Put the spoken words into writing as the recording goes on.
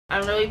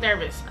I'm really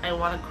nervous. I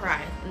want to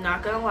cry. I'm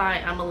not gonna lie,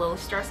 I'm a little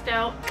stressed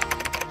out.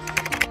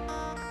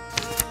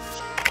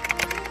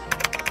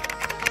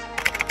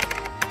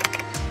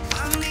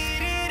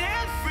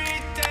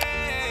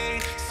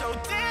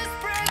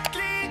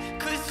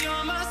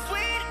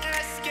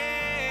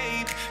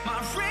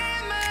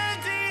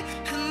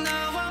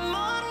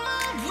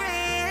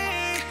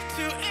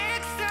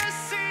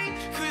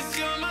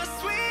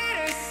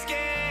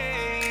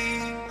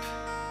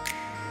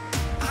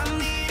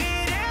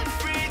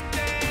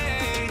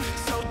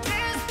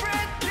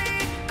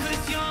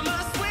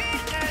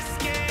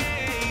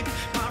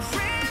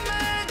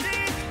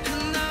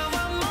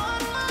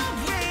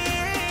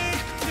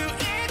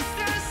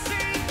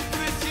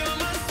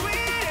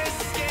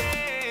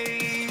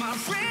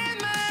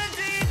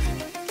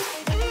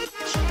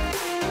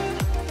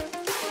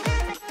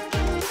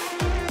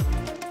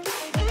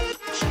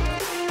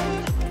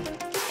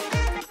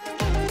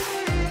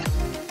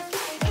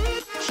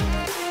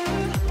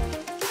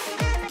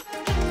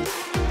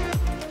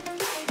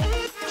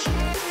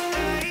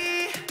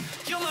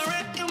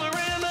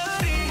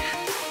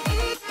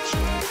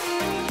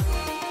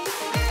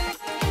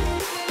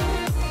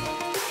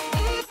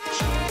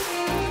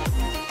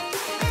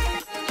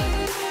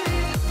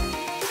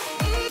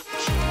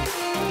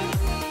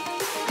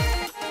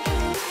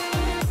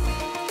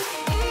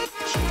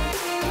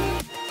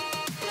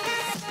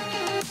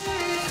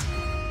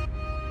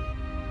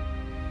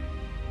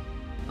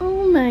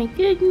 Oh my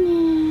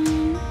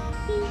goodness,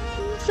 he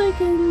looks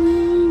like an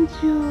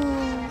angel.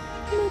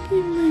 Look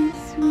at my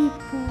sweet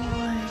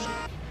boy.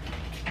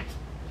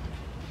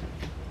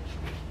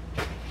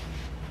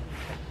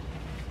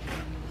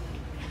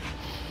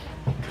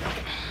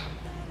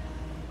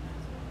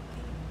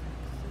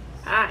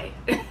 Hi.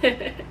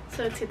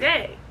 So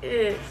today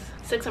is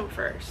September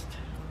 1st.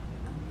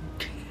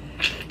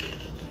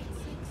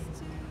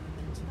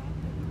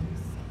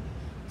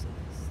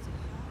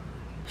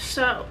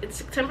 So it's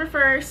September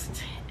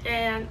 1st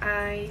and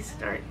I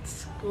start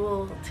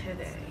school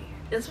today.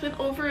 It's been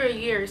over a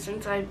year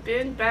since I've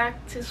been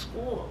back to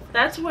school.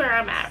 That's where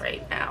I'm at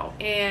right now,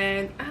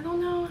 and I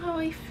don't know how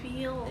I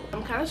feel.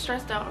 I'm kind of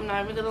stressed out, I'm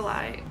not even gonna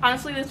lie.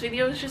 Honestly, this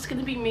video is just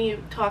gonna be me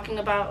talking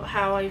about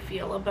how I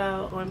feel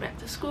about going back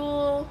to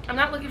school. I'm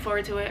not looking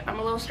forward to it. I'm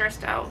a little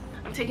stressed out.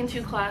 I'm taking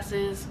 2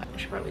 classes. I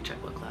should probably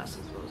check what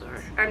classes those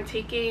are. I'm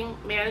taking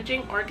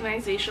Managing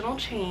Organizational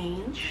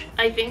Change.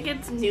 I think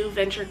it's New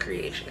Venture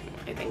Creation.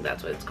 I think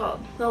that's what it's called.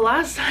 The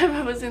last time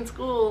I was in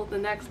school, the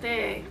next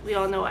day, we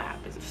all know what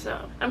happened.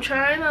 So I'm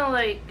trying to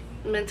like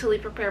mentally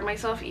prepare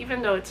myself,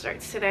 even though it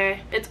starts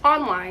today. It's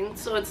online,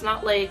 so it's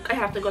not like I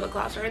have to go to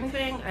class or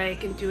anything. I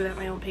can do it at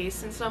my own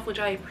pace and stuff, which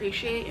I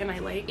appreciate and I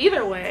like.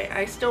 Either way,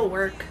 I still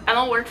work. I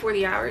don't work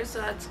 40 hours,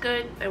 so that's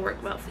good. I work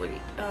about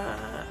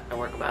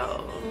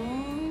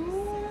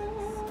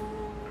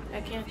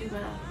I can't do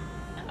that.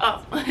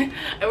 Oh, I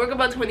work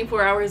about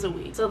 24 hours a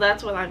week, so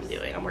that's what I'm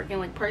doing. I'm working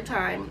like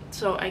part-time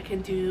so I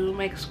can do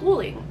my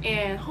schooling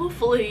and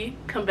hopefully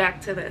come back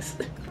to this.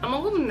 I'm a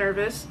little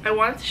nervous. I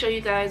wanted to show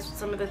you guys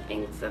some of the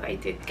things that I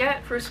did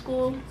get for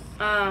school.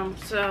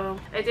 So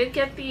I did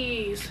get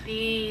these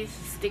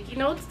sticky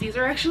notes. These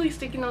are actually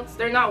sticky notes.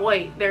 They're not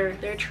white,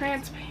 they're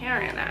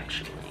transparent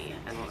actually.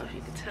 I don't know if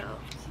you can tell.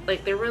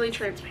 Like, they're really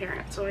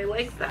transparent, so I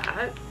like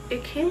that.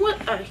 It came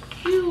with a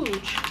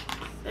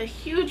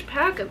huge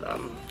pack of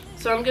them.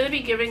 So I'm going to be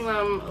giving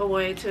them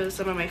away to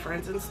some of my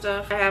friends and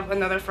stuff. I have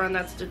another friend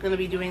that's going to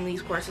be doing these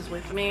courses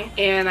with me.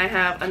 And I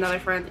have another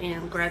friend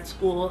in grad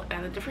school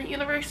at a different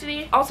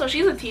university. Also,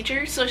 she's a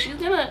teacher, so she's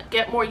going to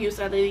get more use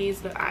out of these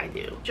than I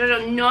do.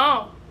 Jojo,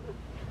 no!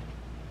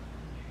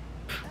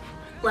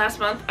 Last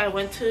month, I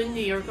went to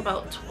New York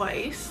about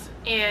twice.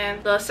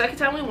 And the second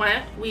time we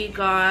went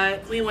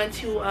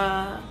to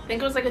I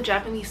think it was like a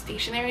Japanese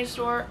stationery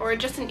store, or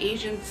just an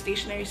Asian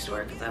stationery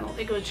store, because I don't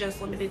think it was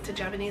just limited to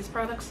Japanese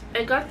products.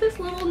 I got this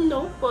little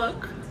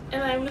notebook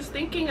and I was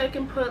thinking I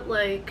can put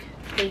like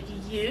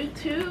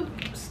YouTube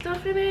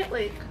stuff in it.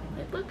 Like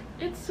look,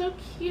 it's so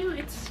cute.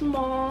 It's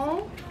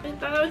small. I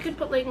thought I could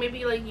put like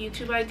maybe like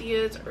YouTube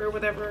ideas or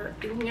whatever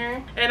in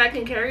here, and I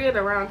can carry it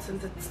around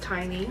since it's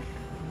tiny.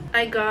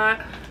 I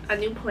got a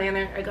new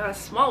planner. I got a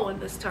small one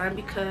this time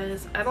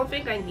because I don't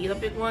think I need a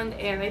big one,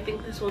 and I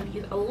think this will be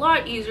a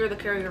lot easier to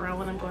carry around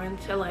when I'm going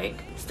to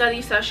like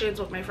study sessions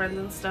with my friends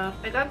and stuff.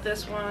 I got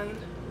this one.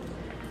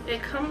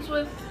 It comes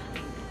with,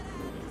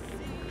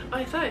 oh,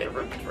 I thought it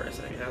ripped for a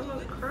second. I was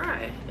about to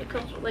cry. It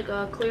comes with like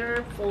a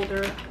clear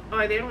folder. Oh,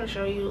 I didn't want to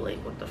show you like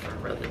what the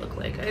front really looked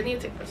like. I need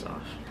to take this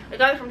off. I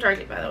got it from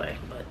Target, by the way,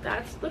 but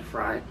that's the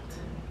front.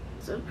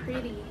 So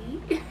pretty.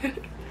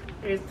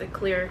 Here's the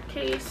clear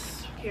case.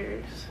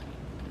 Here's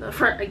the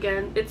front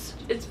again. It's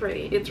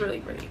pretty. It's really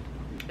pretty.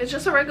 It's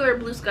just a regular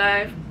blue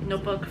sky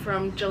notebook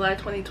from July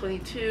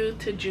 2022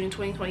 to June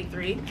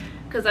 2023.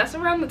 because that's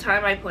around the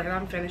time I plan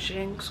on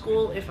finishing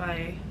school. If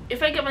I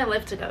get my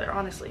life together,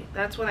 honestly,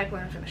 that's when I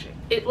plan on finishing.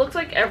 It looks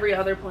like every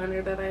other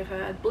planner that I've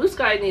had. Blue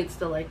Sky needs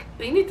to, like,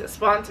 they need to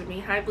sponsor me.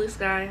 Hi Blue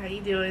Sky, how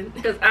you doing?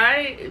 Because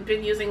I've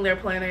been using their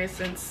planners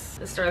since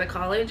the start of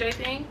college, I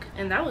think,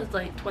 and that was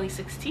like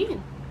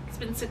 2016. It's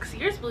been 6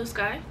 years, Blue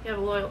Sky. You have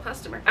a loyal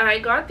customer. I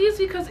got these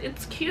because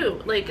it's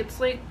cute. Like, it's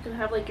like, you can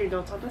have like your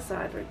notes on the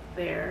side right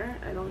there.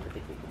 I don't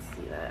think you can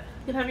see that.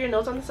 You can have your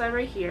notes on the side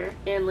right here,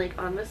 and like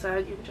on the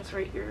side you can just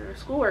write your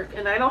schoolwork.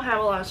 And I don't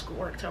have a lot of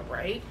schoolwork to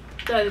write,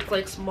 that it's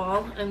like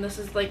small, and this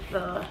is like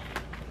the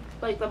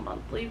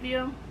monthly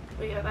view.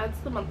 But yeah, that's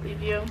the monthly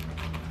view.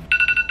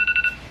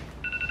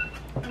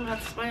 And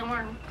that's my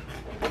alarm.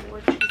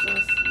 Lord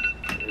Jesus.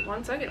 Wait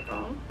 1 second,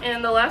 phone.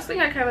 And the last thing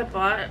I kind of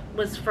bought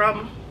was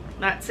from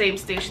that same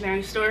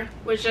stationery store,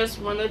 was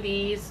just one of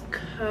these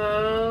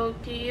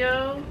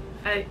Kokio.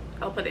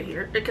 I'll put it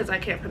here because I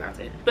can't pronounce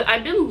it. But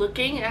I've been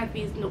looking at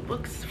these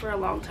notebooks for a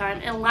long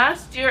time, and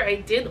last year I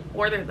did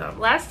order them.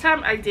 Last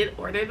time I did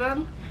order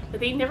them, but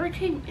they never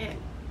came in.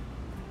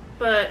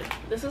 But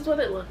this is what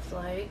it looks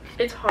like.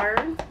 It's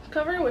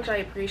hardcover, which I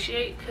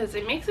appreciate because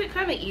it makes it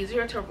kind of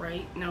easier to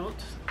write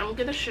notes. I'm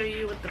gonna show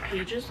you what the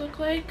pages look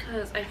like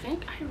because I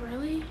think I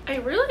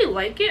really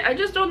like it. I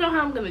just don't know how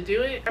I'm gonna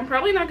do it. I'm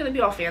probably not gonna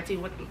be all fancy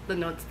with the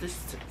notes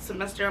this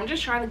semester. I'm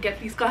just trying to get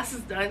these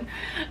classes done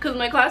because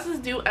my classes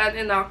do end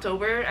in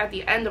October, at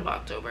the end of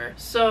October.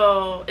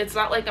 So it's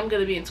not like I'm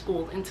gonna be in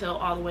school until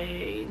all the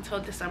way until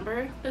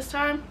December this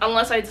time,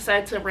 unless I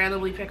decide to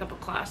randomly pick up a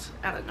class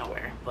out of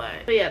nowhere.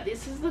 But yeah,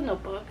 this is the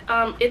notebook.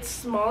 It's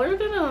smaller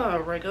than a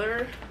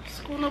regular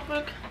school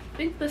notebook. I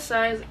think the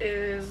size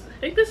is, I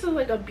think this is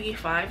like a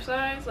B5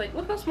 size. Like,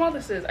 look how small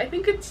this is. I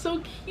think it's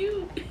so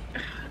cute.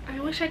 I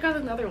wish I got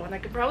another one. I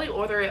could probably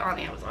order it on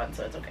Amazon,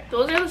 so it's okay.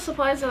 Those are the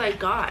supplies that I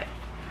got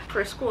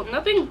for school.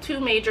 Nothing too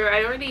major.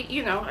 I already,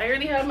 you know, I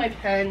already have my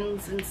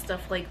pens and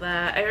stuff like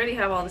that. I already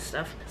have all this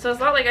stuff, so it's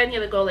not like I need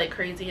to go like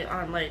crazy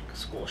on like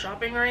school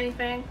shopping or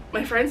anything.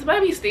 My friends buy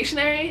me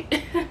stationery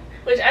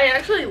which I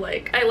actually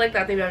like. I like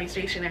that they buy me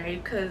stationery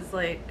because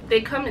like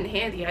they come in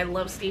handy. I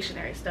love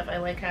stationery stuff. I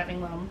like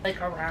having them like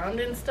around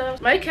and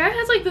stuff. My cat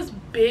has like this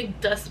big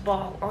dust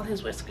ball on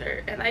his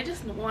whisker, and I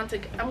just want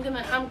to, I'm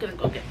gonna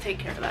go take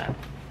care of that.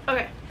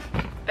 Okay,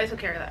 I took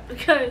care of that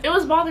because it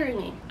was bothering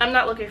me. I'm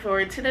not looking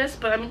forward to this,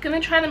 but I'm gonna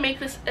try to make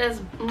this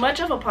as much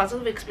of a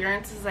positive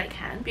experience as I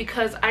can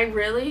because I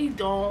really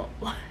don't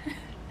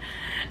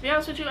to be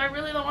honest with you, I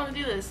really don't want to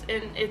do this,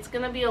 and it's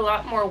gonna be a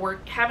lot more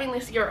work. Having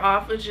this year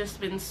off has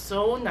just been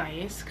so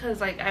nice because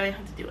like I didn't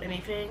have to do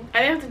anything.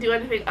 I didn't have to do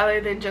anything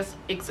other than just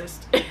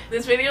exist.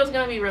 This video is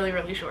gonna be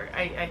really short.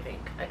 I think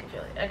I can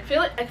feel it. I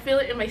can feel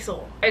it in my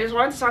soul. I just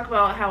wanted to talk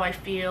about how I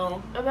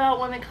feel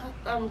about when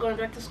I'm going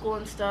back to school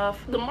and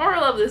stuff. The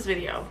moral of this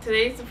video: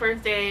 today's the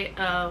first day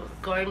of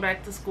going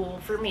back to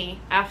school for me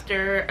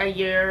after a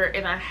year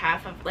and a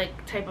half of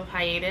like type of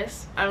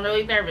hiatus. I'm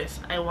really nervous.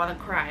 I want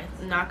to cry.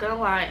 I'm not gonna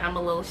lie. I'm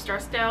a little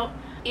stressed out.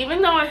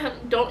 Even though I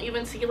don't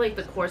even see like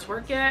the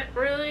coursework yet,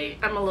 really,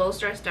 I'm a little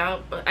stressed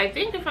out. But I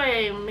think if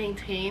I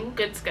maintain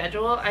good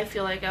schedule, I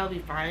feel like I'll be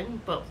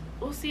fine. But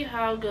we'll see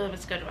how good of a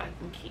schedule I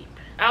can keep.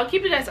 I'll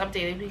keep you guys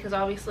updated because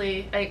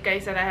obviously, like I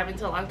said, I have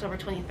until October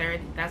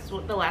 23rd. That's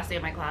what the last day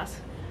of my class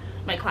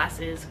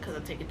is because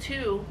I'm taking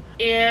 2,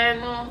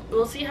 and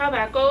we'll see how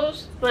that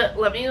goes. But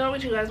let me know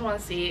what you guys want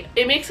to see.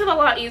 It makes it a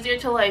lot easier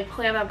to like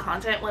plan on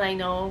content when I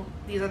know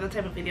these are the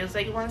type of videos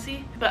that you want to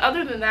see. But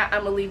other than that,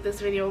 I'm gonna leave this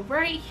video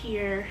right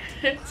here.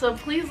 So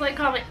please like,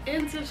 comment,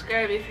 and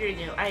subscribe if you're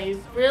new. I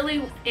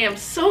really am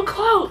so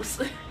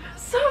close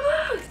so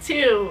close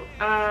to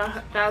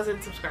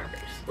 1,000 subscribers.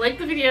 Like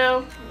the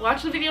video,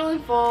 watch the video in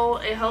full.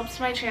 It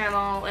helps my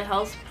channel. It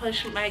helps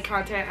push my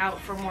content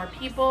out for more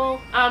people.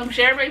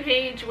 Share my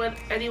page with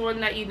anyone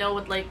that you know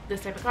would like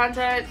this type of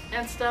content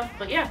and stuff.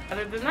 But yeah,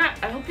 other than that,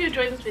 I hope you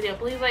enjoyed this video.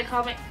 Please like,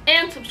 comment,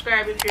 and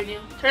subscribe if you're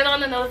new. Turn on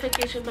the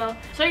notification bell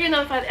so you're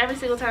notified every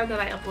single time that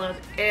I upload.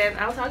 And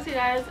I'll talk to you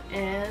guys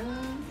in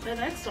the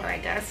next one, I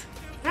guess.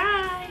 Bye!